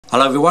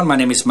Hello everyone, my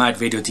name is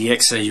Mad Radio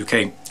DX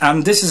UK,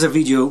 and this is a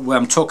video where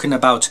I'm talking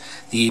about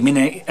the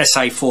Mini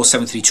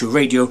SI4732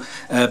 radio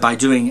by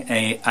doing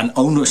an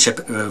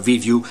ownership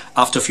review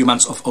after a few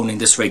months of owning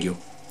this radio.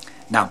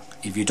 Now,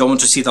 if you don't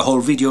want to see the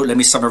whole video, let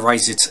me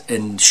summarize it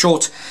in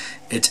short.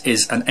 It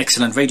is an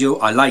excellent radio.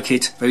 I like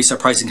it. Very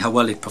surprising how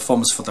well it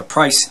performs for the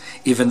price,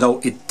 even though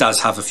it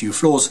does have a few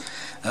flaws.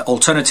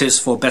 Alternatives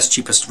for best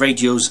cheapest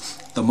radios,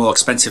 the more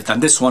expensive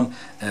than this one,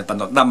 but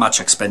not that much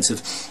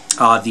expensive,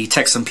 are the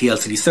Texan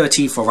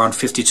PL330 for around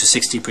 50 to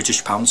 60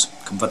 British pounds.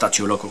 Convert that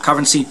to your local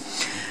currency.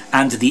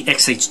 And the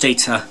XH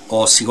Data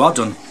or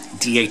Siwadon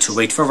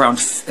D808 for around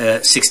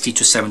 60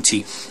 to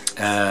 70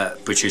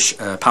 British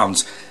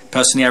pounds.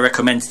 Personally, I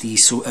recommend the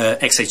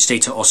XH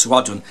Data or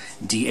Siwadon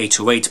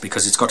D808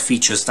 because it's got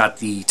features that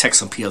the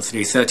Texan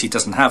PL330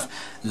 doesn't have,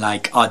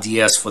 like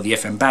RDS for the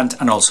FM band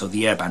and also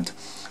the air band.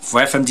 For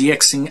FM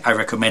DXing, I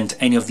recommend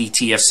any of the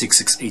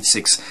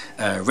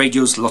TF6686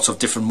 radios, lots of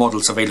different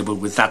models available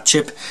with that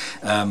chip.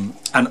 And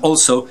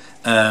also,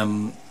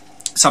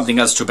 something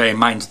else to bear in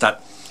mind,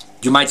 that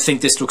you might think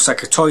this looks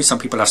like a toy. Some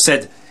people have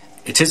said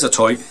it is a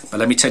toy, but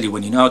let me tell you,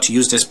 when you know how to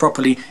use this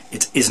properly,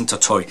 it isn't a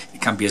toy.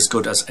 It can be as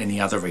good as any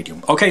other radio.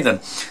 Okay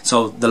then,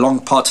 so the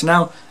long part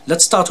now,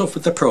 let's start off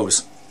with the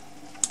pros.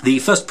 The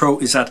first pro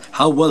is that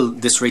how well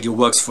this radio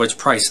works for its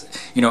price.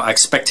 You know, I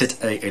expected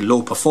a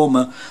low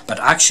performer, but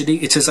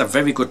actually it is a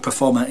very good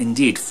performer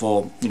indeed.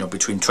 For, you know,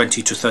 between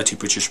 20 to 30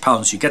 British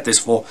pounds you get this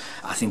for.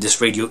 I think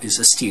this radio is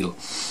a steal.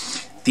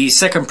 The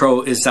second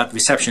pro is that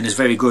reception is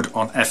very good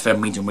on FM,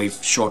 medium wave,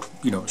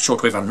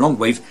 shortwave and long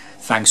wave,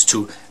 thanks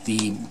to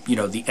the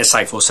the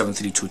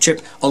SI4732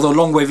 chip. Although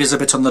long wave is a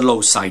bit on the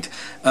low side,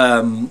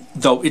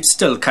 though it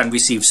still can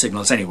receive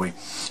signals anyway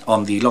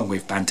on the long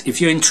wave band.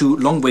 If you're into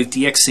long wave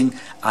DXing,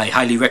 I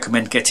highly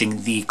recommend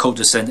getting the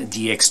Codesen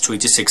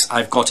DX286.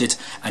 I've got it,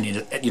 and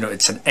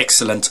it's an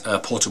excellent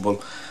portable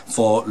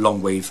for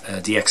long wave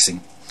DXing.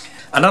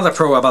 Another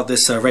pro about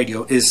this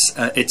radio is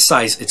its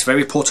size. It's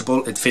very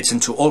portable. It fits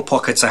into all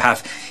pockets I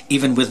have,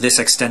 even with this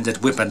extended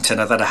whip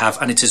antenna that I have,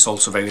 and it is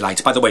also very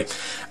light. By the way,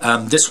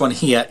 this one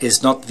here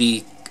is not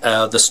the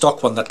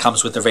stock one that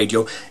comes with the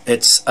radio.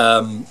 It's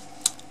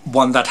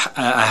one that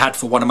I had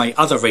for one of my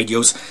other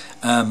radios.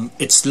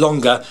 It's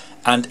longer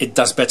and it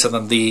does better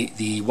than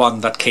the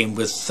one that came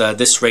with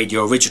this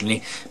radio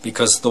originally,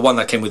 because the one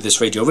that came with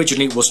this radio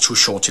originally was too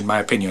short in my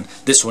opinion.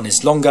 This one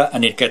is longer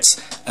and it gets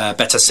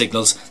better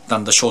signals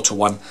than the shorter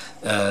one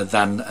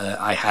than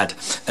I had.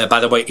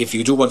 By the way, if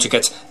you do want to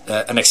get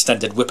an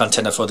extended whip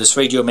antenna for this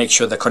radio, make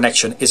sure the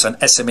connection is an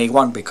SMA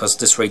one, because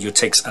this radio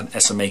takes an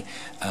SMA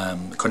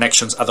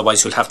connections,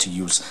 otherwise you'll have to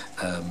use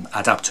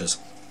adapters.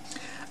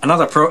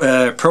 Another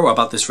pro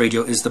about this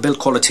radio is the build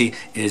quality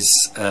is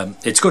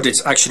it's good.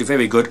 It's actually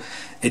very good.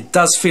 It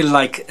does feel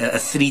like a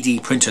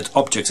 3D printed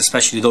object,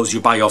 especially those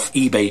you buy off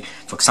eBay.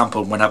 For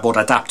example, when I bought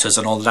adapters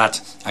and all that,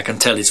 I can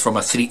tell it's from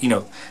a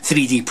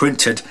 3D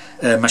printed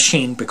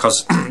machine,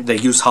 because they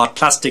use hard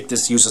plastic.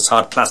 This uses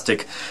hard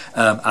plastic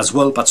as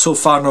well. But so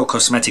far, no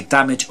cosmetic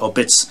damage or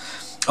bits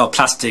or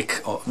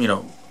plastic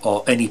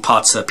or any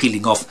parts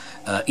peeling off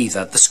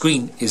either. The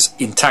screen is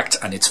intact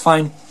and it's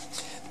fine.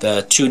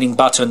 The tuning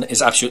button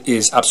is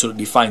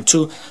absolutely fine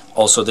too.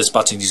 Also, this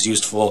button is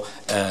used for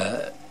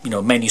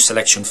menu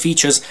selection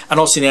features, and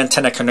also the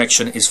antenna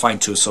connection is fine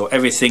too. So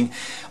everything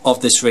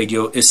of this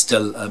radio is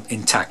still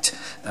intact,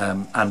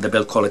 and the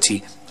build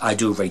quality, I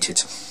do rate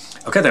it.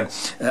 Okay then,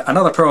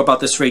 another pro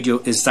about this radio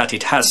is that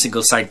it has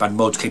single sideband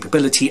mode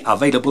capability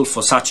available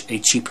for such a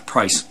cheap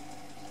price.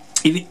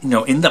 Even,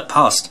 in the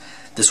past,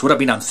 this would have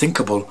been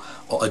unthinkable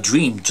or a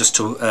dream just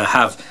to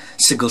have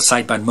single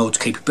sideband mode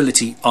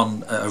capability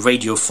on a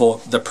radio for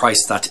the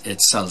price that it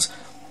sells.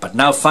 But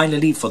now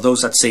finally, for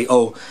those that say,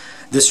 oh,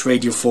 this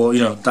radio for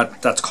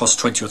that costs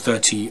 20 or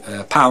 30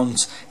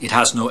 pounds, it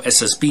has no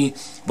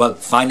SSB, well,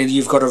 finally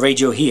you've got a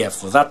radio here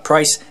for that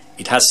price.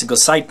 It has single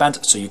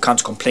sideband, so you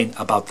can't complain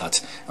about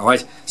that. All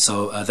right,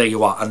 so there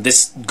you are. And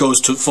this goes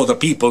for the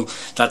people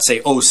that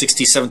say, oh,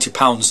 60, 70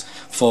 pounds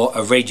for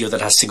a radio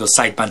that has single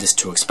sideband is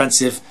too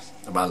expensive.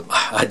 Well,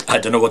 I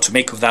don't know what to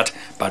make of that,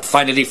 but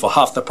finally for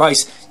half the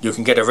price you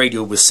can get a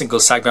radio with single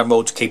sideband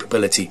mode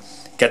capability.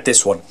 Get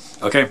this one,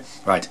 okay?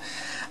 Right.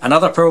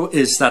 Another pro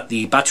is that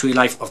the battery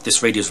life of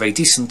this radio is very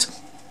decent.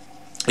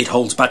 It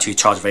holds battery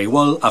charge very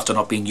well after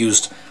not being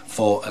used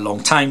for a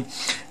long time.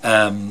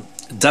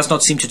 Does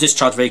not seem to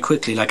discharge very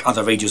quickly like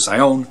other radios I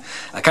own.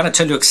 I cannot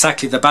tell you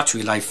exactly the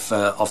battery life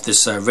of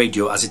this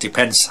radio, as it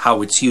depends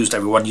how it's used.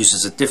 Everyone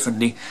uses it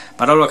differently,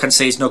 but all I can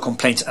say is no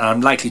complaint, and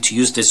I'm likely to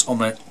use this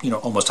on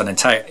almost an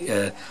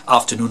entire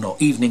afternoon or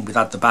evening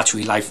without the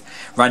battery life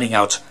running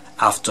out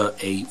after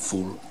a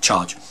full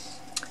charge.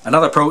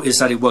 Another pro is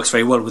that it works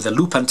very well with a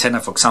loop antenna,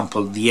 for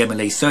example the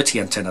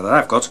MLA30 antenna that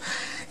I've got.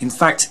 In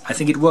fact, I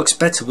think it works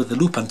better with the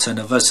loop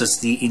antenna versus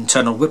the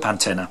internal whip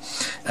antenna.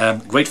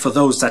 Great for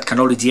those that can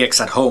only DX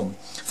at home,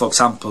 for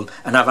example,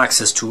 and have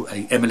access to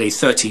a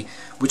MLA30,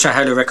 which I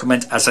highly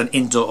recommend as an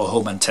indoor or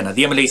home antenna.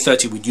 The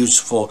MLA30 we'd use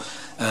for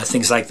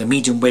things like the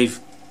medium wave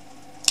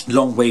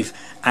long wave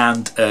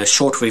and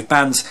shortwave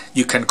bands.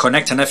 You can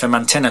connect an FM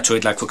antenna to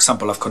it, like for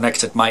example I've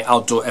connected my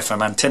outdoor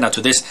FM antenna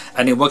to this,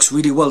 and it works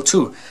really well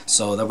too.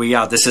 So there we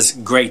are. This is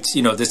great.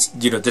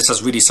 This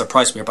has really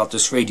surprised me about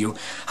this radio,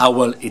 how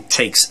well it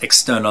takes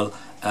external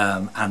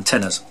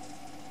antennas.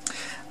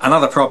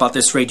 Another pro about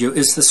this radio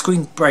is the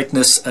screen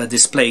brightness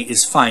display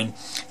is fine.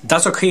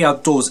 Does okay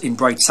outdoors in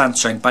bright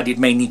sunshine, but it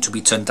may need to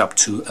be turned up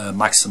to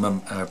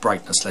maximum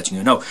brightness, letting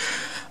you know.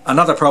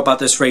 Another pro about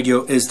this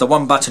radio is the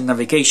one button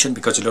navigation,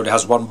 because it only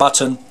has one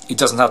button. It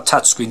doesn't have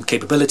touchscreen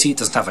capability, it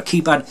doesn't have a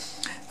keypad.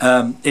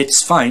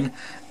 It's fine,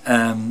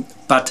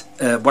 but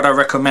what I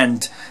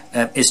recommend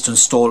is to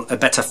install a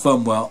better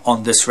firmware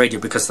on this radio,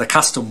 because the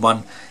custom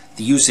one,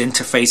 the user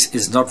interface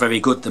is not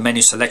very good, the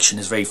menu selection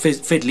is very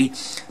fiddly,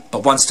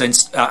 but once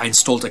I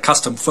installed a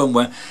custom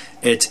firmware,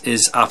 it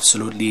is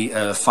absolutely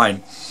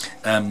fine.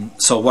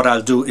 So what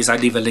I'll do is I'll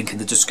leave a link in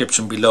the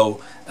description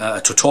below, a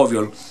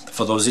tutorial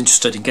for those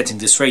interested in getting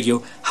this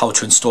radio, how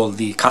to install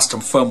the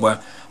custom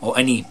firmware or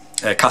any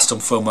custom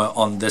firmware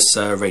on this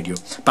radio.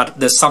 But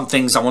there's some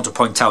things I want to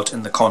point out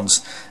in the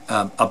cons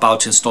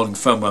about installing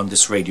firmware on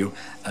this radio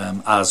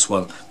as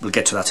well. We'll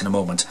get to that in a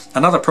moment.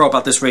 Another pro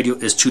about this radio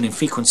is tuning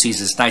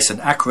frequencies is nice and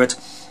accurate.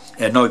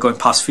 No going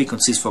past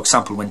frequencies, for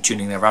example, when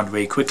tuning around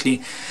very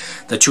quickly.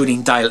 The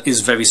tuning dial is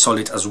very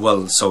solid as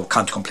well, so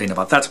can't complain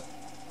about that.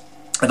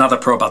 Another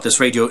pro about this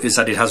radio is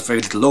that it has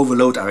very little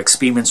overload. Our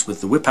experience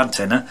with the whip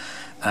antenna,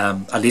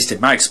 at least in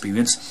my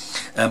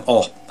experience,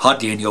 or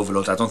hardly any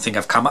overload. I don't think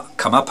I've come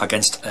up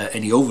against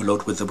any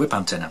overload with the whip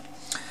antenna.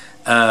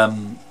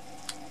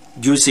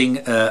 Using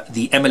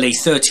the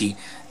MLA30,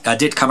 I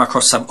did come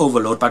across some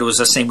overload, but it was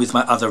the same with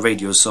my other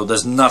radios, so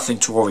there's nothing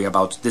to worry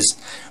about. This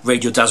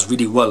radio does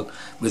really well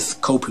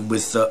with coping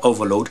with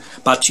overload,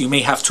 but you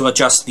may have to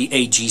adjust the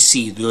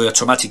AGC, the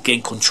automatic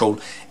gain control,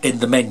 in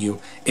the menu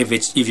if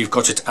you've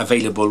got it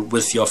available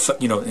with your,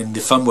 in the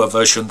firmware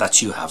version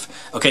that you have.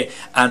 Okay,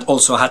 and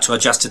also I had to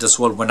adjust it as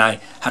well when I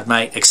had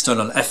my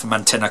external FM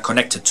antenna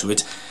connected to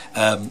it.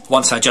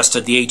 Once I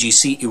adjusted the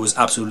AGC, it was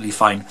absolutely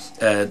fine.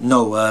 I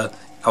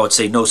would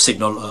say no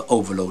signal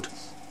overload.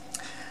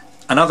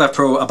 Another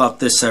pro about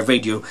this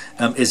radio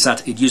is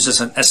that it uses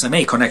an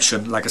SMA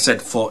connection, like I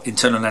said, for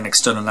internal and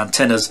external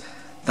antennas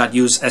that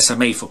use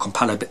SMA for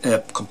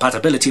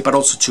compatibility, but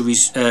also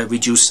to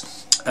reduce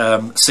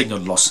signal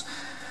loss.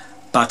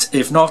 But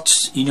if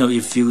not,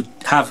 if you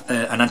have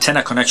an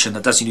antenna connection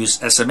that doesn't use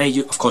SMA,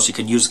 of course you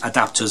can use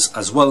adapters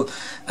as well.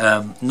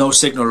 No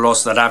signal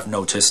loss that I've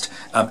noticed,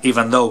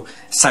 even though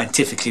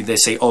scientifically they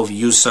say, oh, if you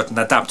use certain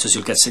adapters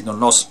you'll get signal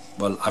loss.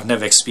 Well, I've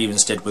never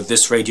experienced it with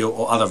this radio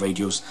or other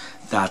radios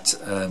that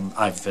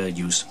I've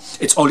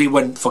used. It's only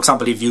when, for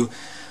example, if you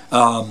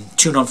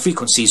tune on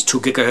frequencies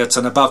 2 GHz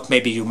and above,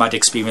 maybe you might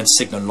experience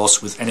signal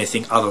loss with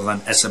anything other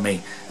than SMA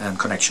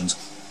connections.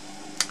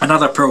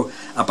 Another pro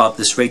about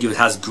this radio, it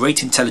has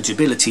great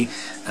intelligibility,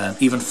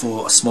 even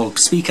for a small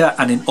speaker,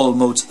 and in all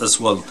modes as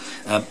well.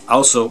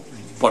 Also,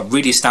 what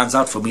really stands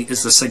out for me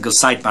is the single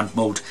sideband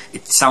mode.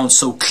 It sounds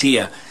so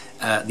clear.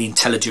 The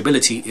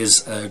intelligibility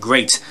is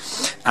great,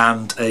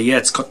 and yeah,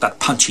 it's got that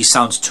punchy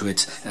sound to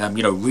it.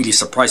 Really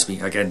surprised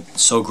me. Again,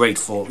 so great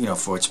for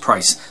for its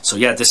price. So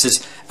yeah, this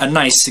is a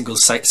nice single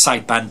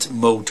sideband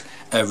mode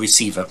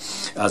receiver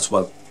as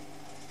well.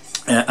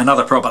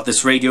 Another pro about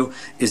this radio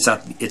is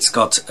that it's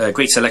got a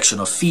great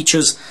selection of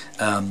features.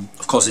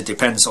 Of course, it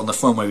depends on the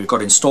firmware you've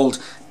got installed,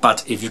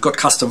 but if you've got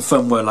custom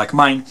firmware like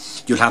mine,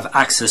 you'll have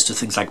access to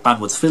things like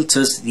bandwidth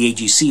filters, the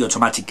AGC,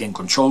 automatic gain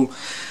control,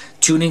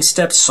 tuning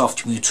steps,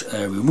 soft mute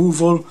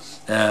removal,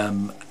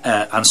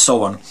 and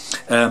so on.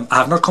 I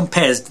have not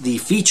compared the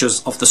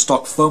features of the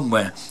stock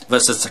firmware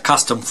versus the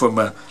custom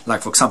firmware,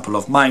 like for example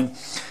of mine,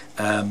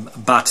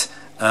 but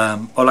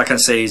all I can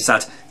say is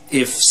that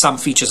if some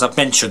features I've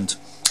mentioned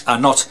are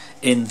not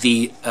in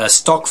the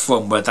stock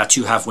firmware that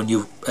you have when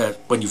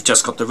you've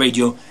just got the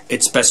radio,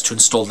 it's best to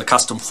install the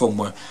custom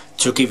firmware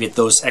to give it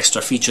those extra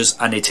features,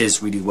 and it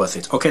is really worth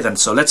it. Okay then,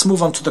 so let's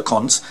move on to the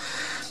cons.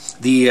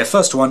 The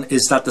first one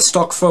is that the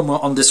stock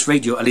firmware on this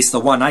radio, at least the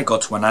one I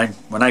got when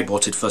I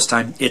bought it first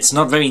time, it's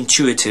not very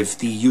intuitive,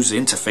 the user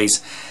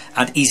interface,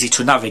 and easy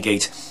to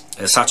navigate,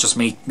 such as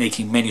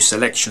making menu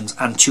selections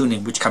and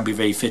tuning, which can be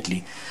very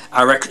fiddly.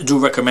 I do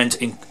recommend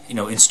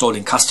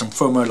installing custom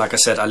firmware. Like I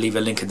said, I'll leave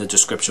a link in the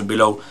description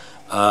below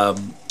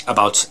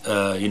about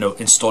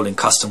installing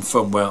custom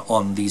firmware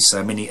on these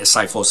mini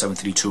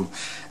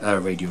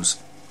SI4732 radios.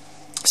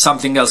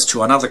 Something else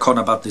too, another con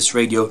about this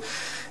radio,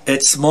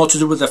 it's more to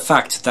do with the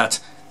fact that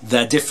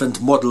there are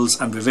different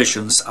models and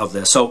revisions out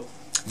there. So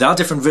there are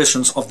different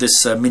versions of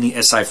this mini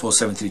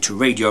SI4732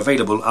 radio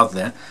available out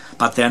there,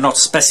 but they are not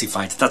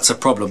specified. That's a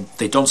problem.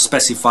 They don't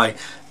specify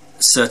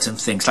certain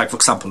things. Like for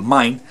example,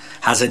 mine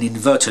has an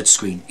inverted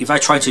screen. If I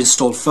try to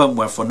install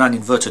firmware for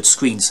non-inverted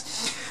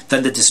screens,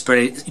 then the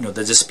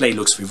display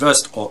looks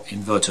reversed or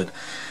inverted.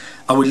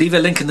 I will leave a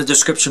link in the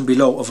description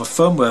below of a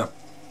firmware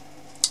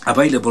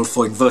available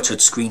for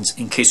inverted screens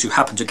in case you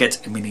happen to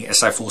get a mini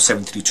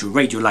SI4732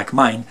 radio like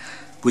mine,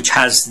 which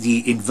has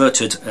the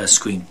inverted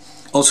screen.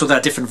 Also, there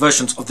are different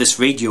versions of this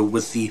radio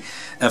with the,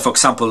 for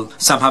example,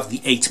 some have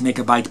the 8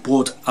 megabyte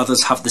board,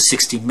 others have the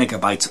 16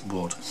 megabyte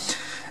board.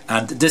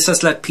 And this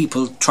has led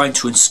people trying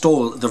to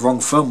install the wrong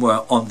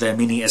firmware on their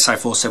Mini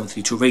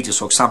SI4732 radios.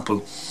 For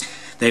example,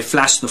 they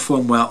flash the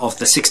firmware of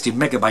the 16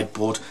 megabyte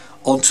board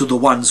onto the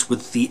ones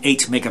with the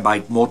 8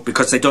 megabyte board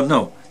because they don't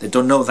know. They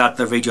don't know that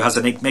the radio has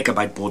an 8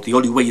 megabyte board. The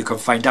only way you can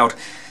find out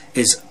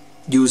is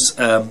use,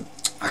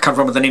 I can't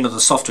remember the name of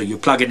the software. You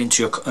plug it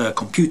into your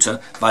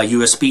computer via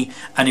USB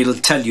and it'll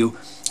tell you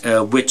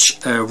which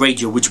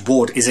radio, which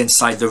board is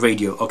inside the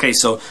radio. Okay,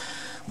 so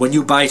when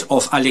you buy it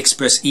off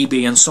AliExpress,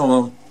 eBay and so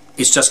on,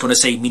 it's just going to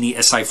say Mini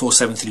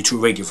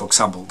SI4732 radio, for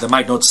example. They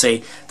might not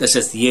say this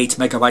is the 8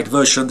 megabyte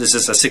version, this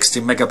is a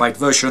 16 megabyte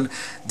version,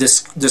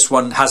 this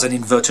one has an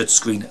inverted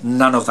screen.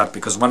 None of that,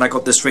 because when I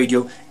got this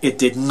radio, it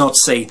did not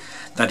say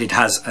that it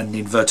has an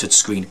inverted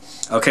screen.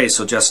 Okay,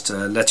 so just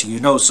letting you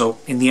know. So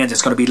in the end,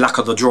 it's going to be luck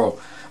of the draw,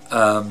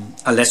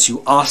 unless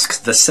you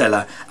ask the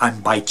seller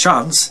and by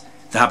chance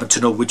they happen to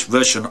know which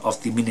version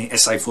of the Mini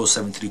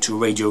SI4732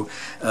 radio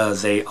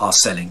they are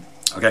selling.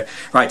 Okay,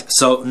 right,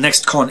 so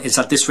next con is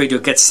that this radio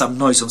gets some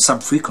noise on some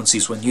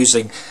frequencies when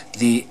using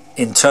the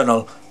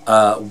internal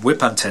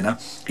whip antenna.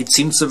 It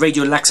seems the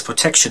radio lacks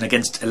protection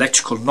against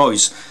electrical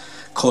noise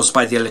caused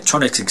by the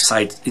electronics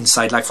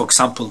inside, like for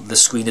example the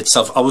screen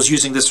itself. I was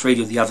using this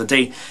radio the other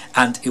day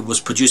and it was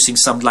producing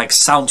some like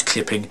sound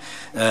clipping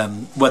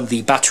when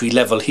the battery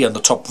level here on the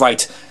top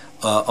right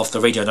of the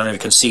radio, I don't know if you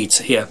can see it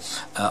here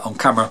on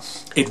camera,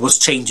 it was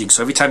changing.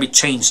 So every time it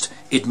changed,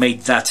 it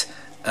made that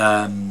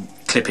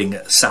clipping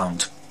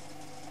sound.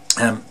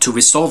 To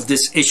resolve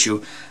this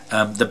issue,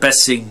 the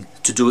best thing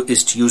to do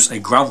is to use a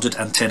grounded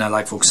antenna,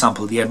 like for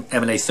example the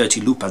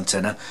MLA30 loop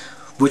antenna,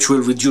 which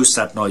will reduce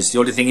that noise. The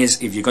only thing is,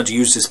 if you're going to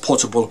use this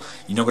portable,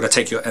 you're not going to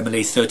take your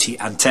MLA30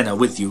 antenna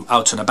with you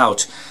out and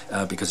about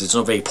because it's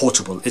not very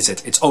portable, is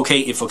it? It's okay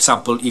if, for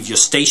example, if you're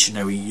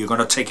stationary, you're going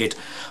to take it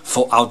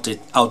for outdoor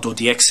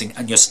DXing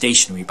and you're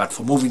stationary, but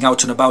for moving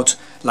out and about,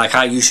 like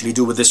I usually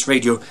do with this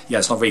radio, yeah,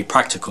 it's not very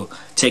practical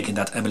taking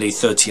that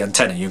MLA30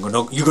 antenna. You're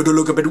going to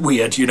look a bit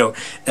weird, you know,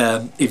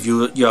 if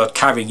you're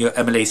carrying your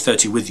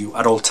MLA30 with you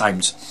at all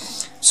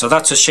times. So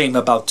that's a shame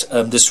about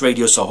this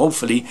radio. So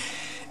hopefully,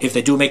 if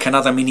they do make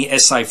another Mini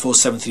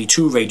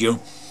SI4732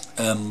 radio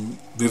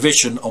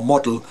revision or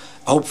model,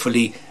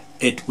 hopefully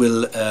it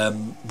will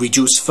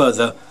reduce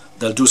further.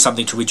 They'll do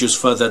something to reduce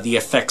further the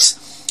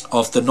effects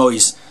of the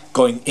noise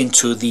going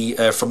into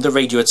the from the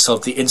radio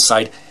itself, the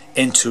inside,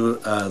 into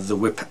the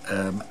whip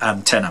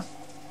antenna.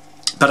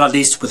 But at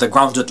least with a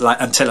grounded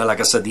antenna, like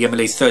I said, the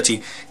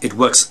MLA30, it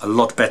works a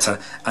lot better,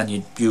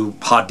 and you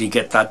hardly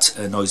get that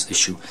noise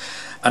issue.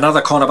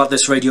 Another con about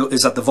this radio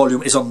is that the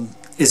volume is on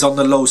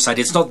the low side.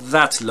 It's not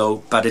that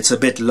low, but it's a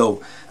bit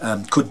low.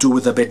 Could do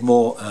with a bit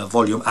more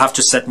volume. I have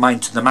to set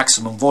mine to the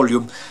maximum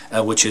volume,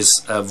 which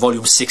is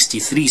volume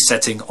 63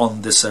 setting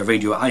on this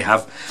radio I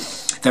have.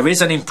 There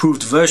is an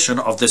improved version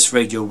of this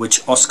radio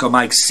which Oscar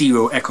Mike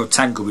Zero Echo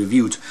Tango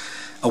reviewed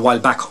a while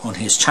back on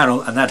his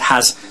channel, and that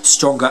has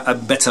stronger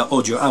and better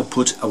audio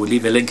output. I will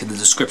leave a link in the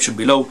description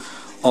below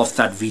of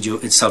that video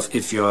itself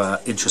if you're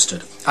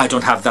interested. I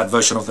don't have that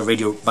version of the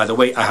radio, by the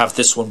way. I have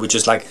this one, which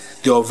is like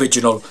the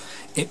original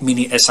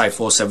Mini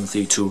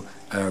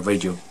SI4732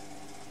 radio.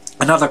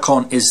 Another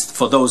con is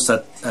for those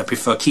that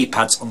prefer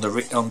keypads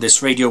on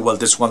this radio. Well,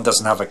 this one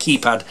doesn't have a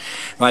keypad,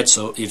 right?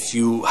 So if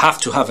you have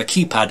to have a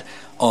keypad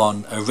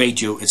on a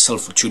radio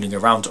itself for tuning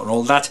around and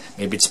all that,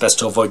 maybe it's best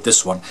to avoid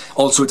this one.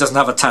 Also, it doesn't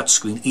have a touch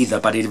screen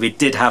either, but if it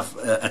did have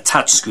a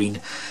touch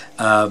screen,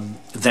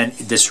 then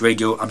this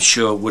radio, I'm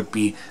sure, would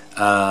be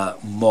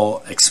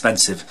more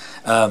expensive.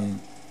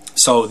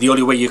 So the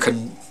only way you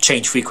can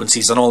change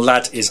frequencies and all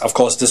that is, of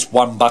course, this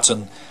one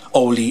button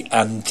only,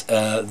 and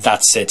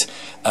that's it.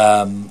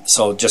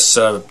 So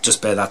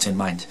just bear that in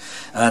mind.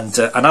 And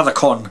another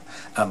con,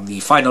 the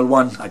final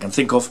one I can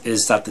think of,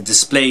 is that the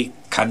display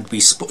can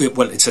be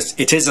well,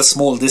 it is a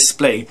small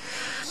display,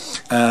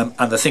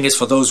 and the thing is,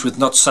 for those with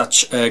not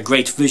such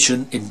great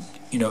vision,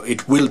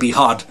 it will be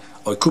hard,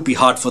 or it could be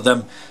hard for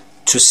them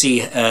to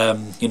see,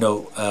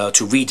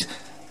 to read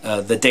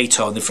the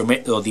data on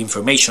the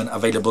information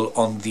available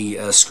on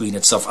the screen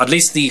itself. At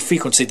least the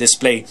frequency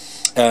display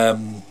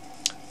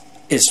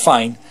is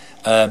fine.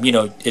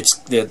 It's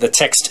the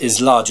text is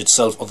large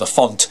itself, or the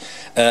font,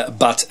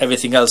 but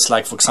everything else,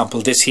 like for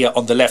example this here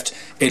on the left,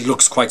 it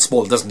looks quite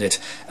small, doesn't it?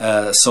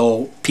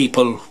 So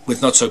people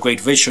with not so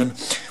great vision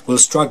will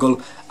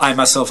struggle. I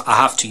myself, I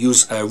have to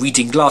use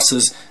reading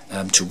glasses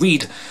to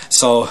read.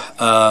 So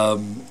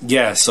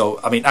yeah, so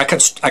I mean, I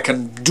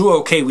can do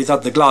okay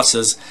without the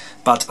glasses,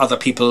 but other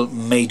people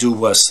may do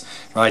worse,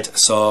 right?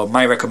 So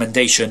my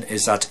recommendation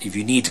is that if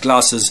you need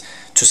glasses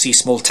to see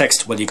small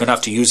text, well, you're gonna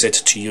have to use it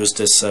to use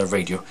this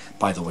radio,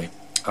 by the way.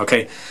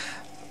 Okay,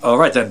 all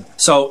right then.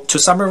 So to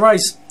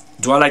summarize,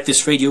 do I like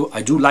this radio?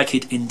 I do like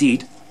it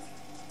indeed.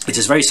 It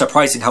is very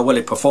surprising how well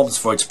it performs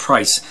for its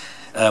price.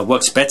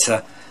 Works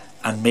better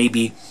and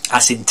maybe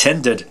as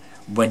intended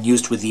when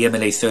used with the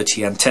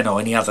MLA30 antenna or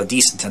any other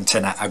decent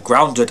antenna, a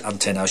grounded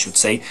antenna I should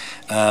say,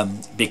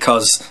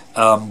 because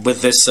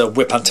with this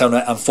whip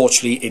antenna,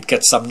 unfortunately it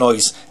gets some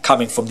noise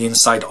coming from the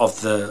inside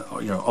of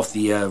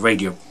the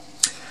radio.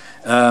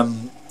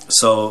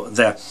 So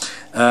there.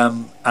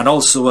 And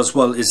also as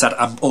well is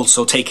that I'm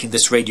also taking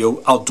this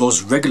radio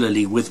outdoors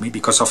regularly with me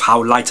because of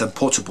how light and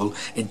portable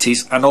it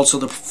is, and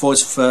also for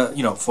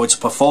its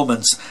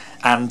performance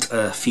and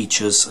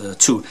features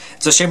too.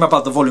 It's a shame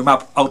about the volume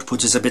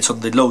output is a bit on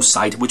the low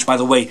side, which by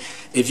the way,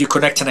 if you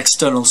connect an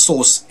external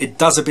source it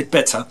does a bit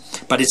better,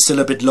 but it's still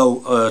a bit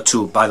low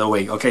too, by the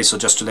way. Okay, so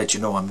just to let you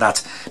know on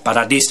that, but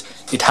at least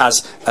it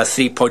has a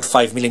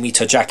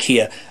 3.5mm jack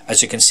here,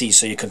 as you can see,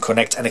 so you can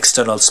connect an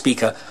external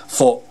speaker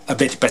for a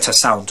bit better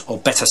sound, or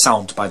better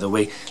sound by the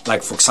way,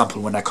 like for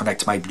example when I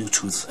connect my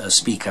Bluetooth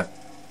speaker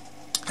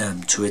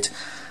to it.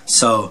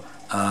 So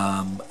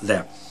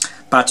there.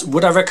 But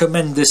would I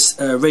recommend this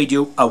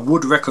radio? I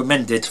would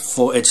recommend it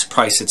for its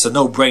price. It's a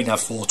no-brainer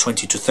for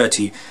 20 to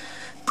 30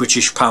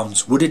 British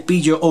pounds. Would it be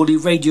your only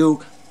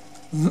radio?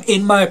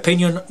 In my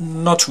opinion,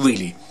 not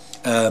really.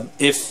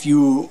 If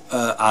you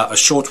are a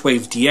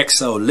shortwave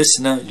DXer or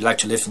listener, you like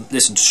to listen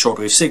to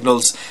shortwave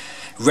signals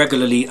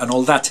regularly and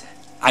all that,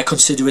 I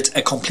consider it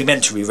a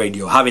complementary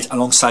radio. Have it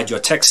alongside your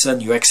Texan,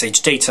 your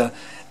XH data,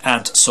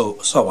 and so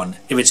on.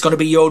 If it's going to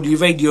be your only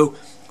radio,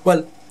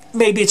 well,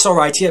 maybe it's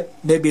alright, yeah,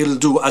 maybe it'll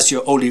do as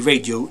your only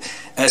radio,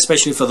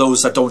 especially for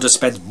those that don't want to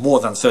spend more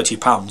than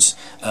 £30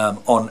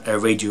 on a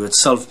radio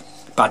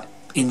itself. But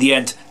in the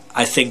end,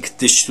 I think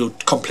this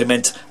should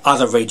complement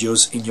other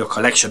radios in your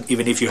collection,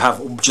 even if you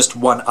have just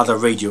one other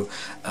radio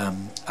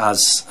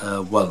as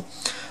well.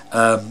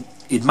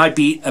 It might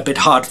be a bit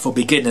hard for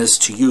beginners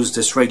to use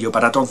this radio,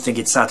 but I don't think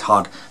it's that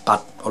hard.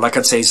 But all I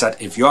can say is that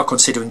if you are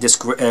considering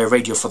this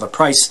radio for the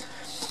price,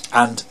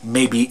 and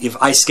maybe if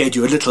I scared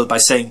you a little by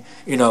saying,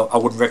 you know, I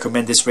wouldn't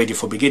recommend this radio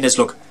for beginners,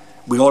 look,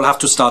 we all have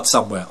to start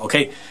somewhere,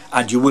 okay?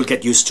 And you will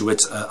get used to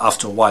it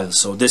after a while.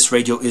 So this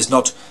radio is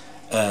not,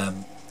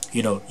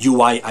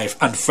 UI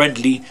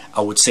unfriendly.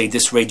 I would say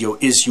this radio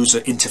is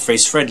user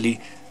interface friendly,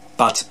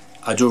 but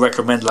I do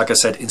recommend, like I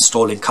said,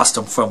 installing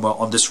custom firmware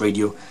on this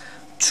radio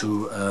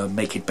to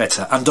make it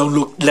better. And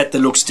don't let the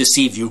looks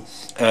deceive you,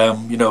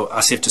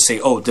 as if to say,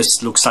 oh,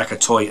 this looks like a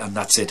toy and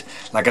that's it.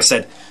 Like I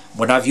said,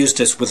 when I've used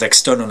this with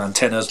external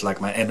antennas like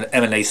my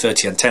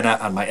MLA30 antenna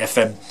and my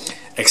FM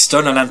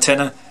external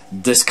antenna,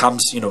 this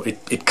comes,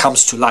 it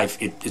comes to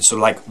life. It sort of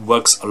like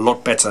works a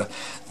lot better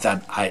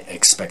than I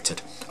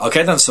expected.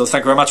 Okay then, so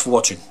thank you very much for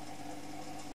watching.